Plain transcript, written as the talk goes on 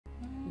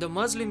The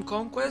Muslim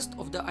conquest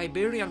of the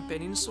Iberian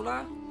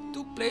Peninsula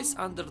took place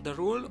under the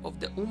rule of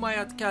the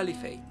Umayyad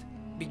Caliphate,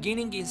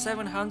 beginning in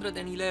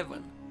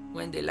 711,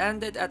 when they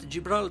landed at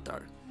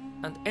Gibraltar,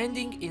 and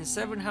ending in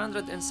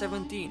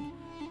 717,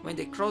 when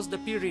they crossed the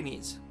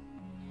Pyrenees.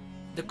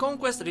 The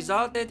conquest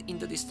resulted in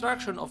the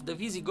destruction of the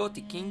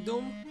Visigothic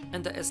Kingdom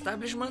and the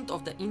establishment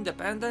of the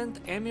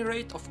independent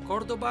Emirate of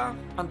Cordova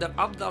under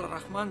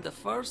al-Rahman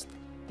I,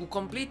 who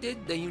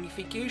completed the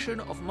unification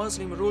of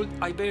Muslim-ruled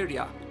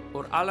Iberia,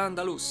 or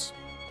al-Andalus.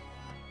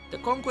 The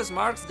conquest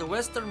marks the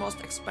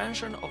westernmost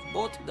expansion of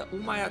both the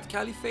Umayyad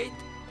Caliphate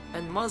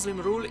and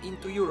Muslim rule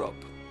into Europe.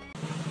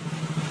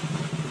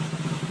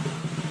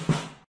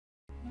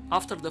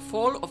 After the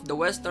fall of the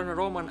Western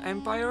Roman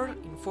Empire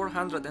in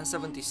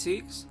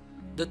 476,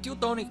 the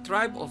Teutonic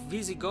tribe of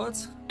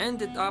Visigoths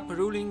ended up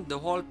ruling the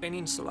whole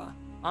peninsula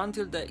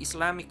until the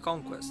Islamic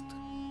conquest.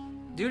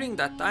 During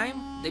that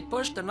time, they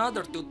pushed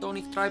another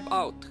Teutonic tribe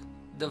out,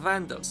 the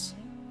Vandals,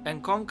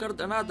 and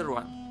conquered another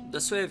one, the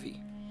Suevi.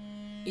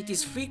 It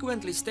is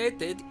frequently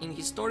stated in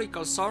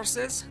historical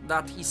sources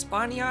that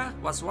Hispania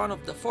was one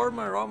of the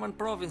former Roman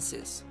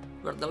provinces,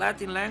 where the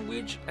Latin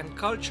language and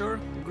culture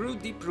grew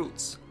deep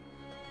roots.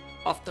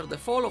 After the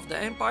fall of the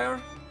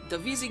empire, the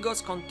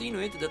Visigoths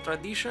continued the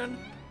tradition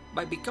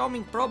by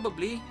becoming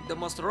probably the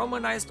most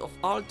Romanized of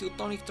all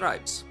Teutonic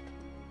tribes.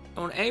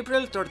 On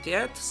April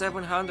 30,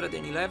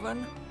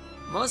 711,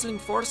 Muslim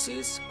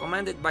forces,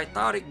 commanded by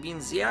Tariq ibn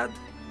Ziyad,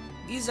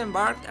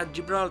 disembarked at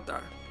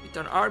Gibraltar with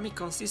an army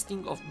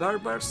consisting of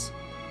Berbers,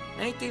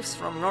 natives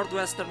from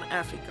northwestern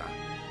Africa.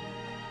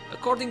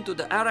 According to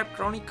the Arab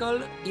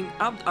chronicle Ibn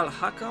Abd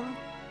al-Hakam,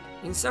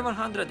 in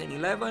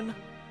 711,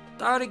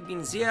 Tariq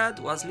ibn Ziyad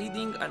was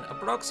leading an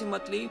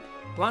approximately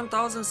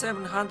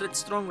 1,700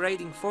 strong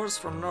raiding force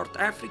from North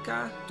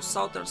Africa to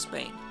southern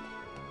Spain.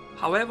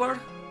 However,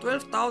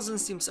 12,000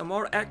 seems a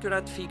more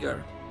accurate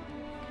figure.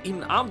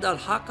 Ibn Abd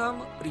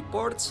al-Hakam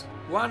reports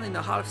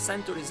 1.5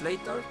 centuries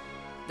later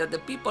that the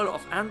people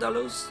of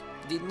Andalus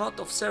did not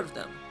observe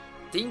them,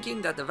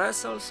 thinking that the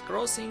vessels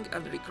crossing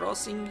and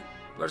recrossing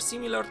were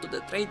similar to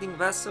the trading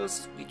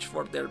vessels which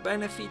for their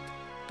benefit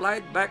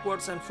plied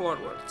backwards and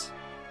forwards.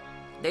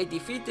 They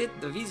defeated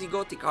the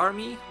Visigothic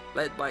army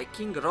led by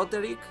King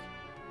Roderic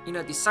in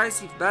a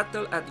decisive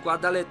battle at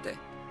Guadalete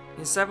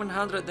in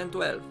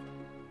 712.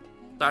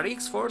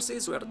 Tariq's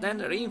forces were then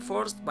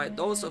reinforced by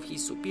those of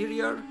his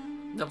superior,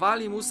 the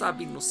wali Musa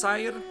ibn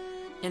Nusair,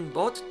 and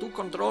both took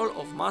control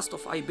of most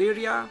of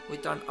Iberia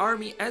with an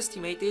army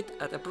estimated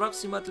at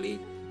approximately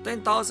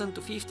 10,000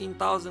 to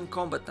 15,000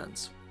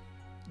 combatants.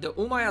 The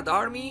Umayyad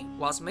army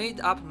was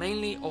made up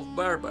mainly of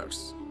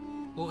Berbers,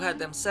 who had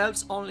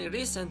themselves only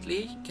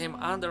recently came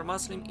under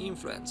Muslim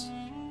influence.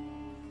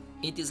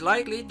 It is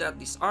likely that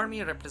this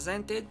army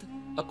represented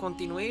a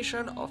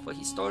continuation of a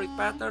historic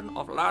pattern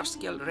of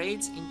large-scale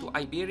raids into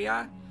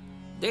Iberia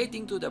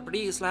dating to the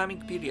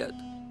pre-Islamic period,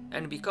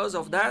 and because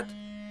of that,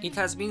 it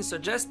has been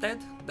suggested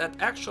that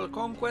actual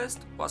conquest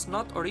was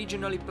not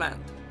originally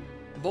planned.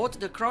 Both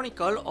the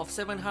Chronicle of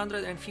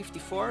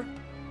 754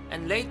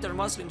 and later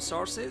Muslim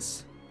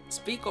sources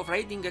speak of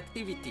raiding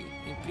activity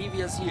in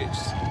previous years,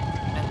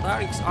 and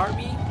Tariq's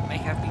army may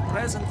have been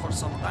present for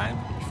some time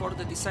before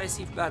the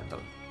decisive battle.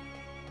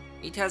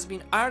 It has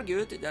been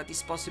argued that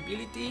this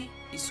possibility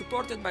is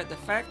supported by the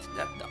fact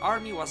that the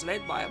army was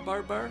led by a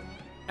Berber,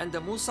 and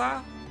the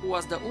Musa, who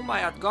was the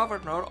Umayyad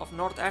governor of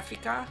North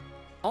Africa,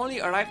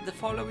 only arrived the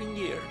following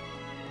year.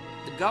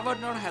 The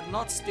governor had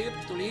not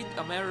stepped to lead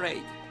a mere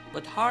raid,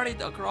 but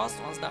hurried across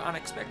once the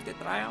unexpected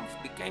triumph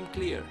became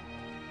clear.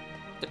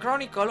 The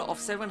Chronicle of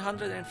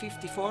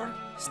 754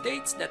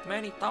 states that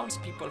many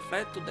townspeople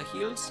fled to the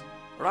hills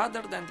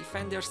rather than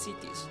defend their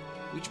cities,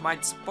 which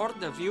might support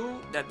the view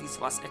that this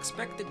was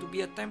expected to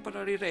be a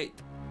temporary raid,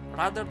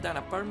 rather than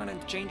a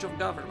permanent change of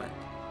government.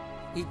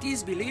 It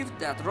is believed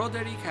that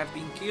Roderic had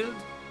been killed,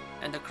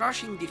 and a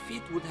crushing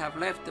defeat would have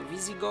left the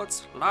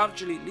Visigoths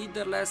largely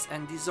leaderless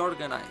and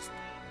disorganized.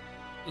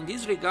 In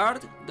this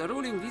regard, the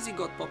ruling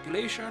Visigoth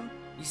population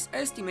is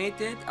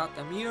estimated at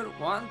a mere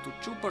 1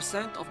 to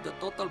 2% of the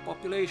total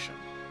population,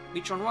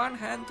 which on one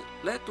hand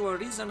led to a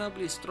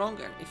reasonably strong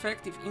and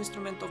effective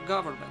instrument of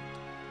government.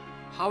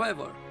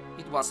 However,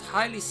 it was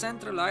highly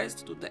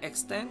centralized to the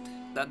extent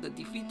that the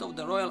defeat of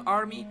the royal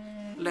army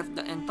left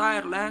the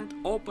entire land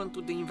open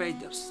to the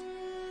invaders.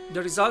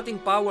 The resulting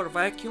power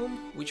vacuum,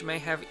 which may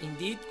have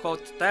indeed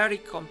caught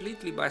Tariq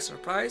completely by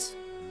surprise,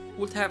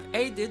 would have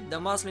aided the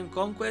Muslim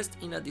conquest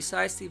in a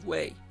decisive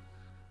way.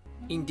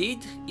 Indeed,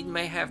 it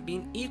may have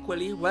been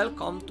equally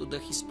welcome to the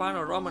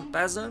Hispano-Roman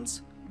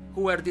peasants,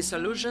 who were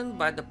disillusioned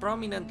by the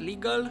prominent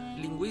legal,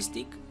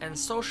 linguistic, and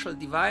social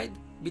divide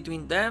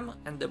between them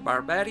and the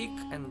barbaric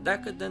and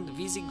decadent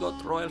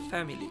Visigoth royal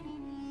family.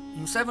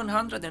 In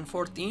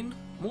 714,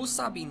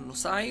 Musa ibn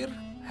Nusair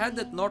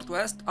headed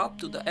northwest up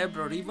to the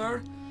Ebro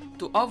River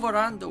to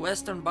overrun the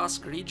western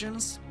Basque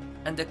regions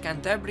and the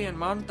Cantabrian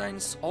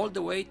mountains all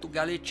the way to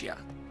Galicia,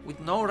 with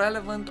no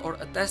relevant or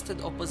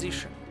attested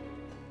opposition.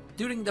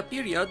 During the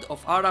period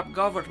of Arab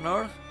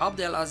governor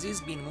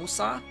al-Aziz bin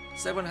Musa,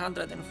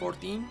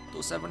 714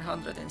 to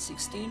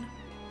 716,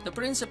 the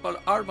principal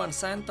urban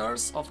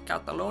centers of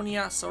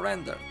Catalonia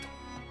surrendered.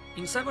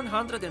 In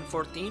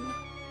 714,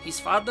 his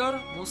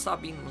father, Musa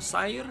ibn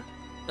Nusair,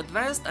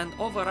 advanced and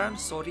overran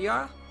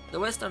Soria, the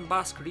western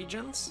Basque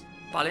regions,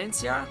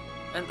 Valencia,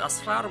 and as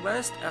far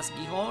west as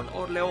Gijón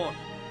or León,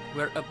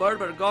 where a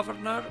Berber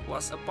governor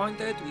was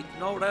appointed with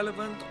no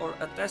relevant or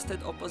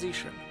attested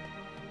opposition.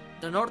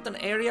 The northern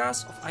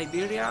areas of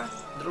Iberia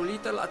drew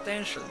little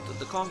attention to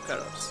the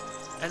conquerors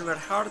and were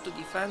hard to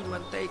defend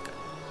when taken.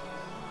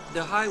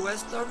 The high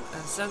western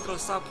and central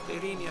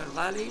subterranean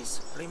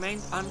valleys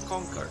remained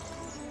unconquered.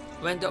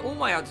 When the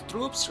Umayyad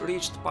troops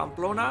reached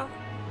Pamplona,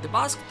 the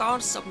Basque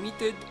towns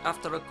submitted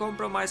after a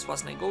compromise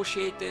was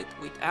negotiated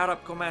with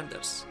Arab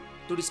commanders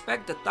to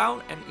respect the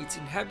town and its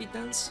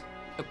inhabitants,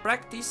 a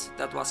practice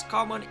that was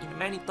common in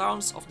many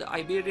towns of the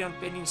Iberian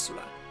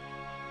Peninsula.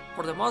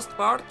 For the most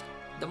part,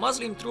 the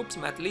Muslim troops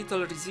met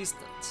little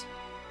resistance.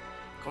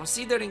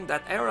 Considering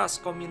that era's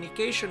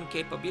communication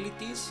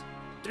capabilities,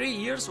 3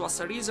 years was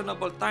a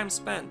reasonable time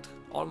spent,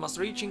 almost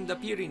reaching the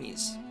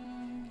Pyrenees,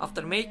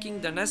 after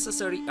making the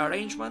necessary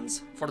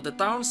arrangements for the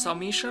town's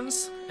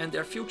submissions and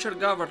their future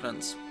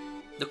governance.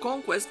 The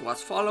conquest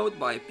was followed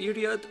by a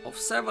period of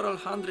several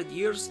hundred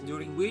years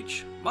during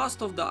which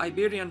most of the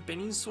Iberian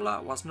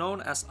Peninsula was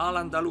known as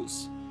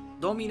al-Andalus,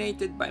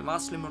 dominated by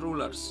Muslim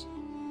rulers.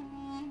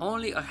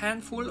 Only a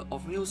handful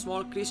of new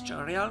small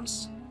Christian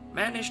realms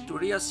managed to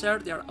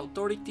reassert their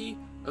authority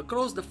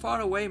across the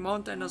faraway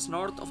mountainous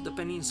north of the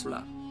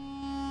peninsula.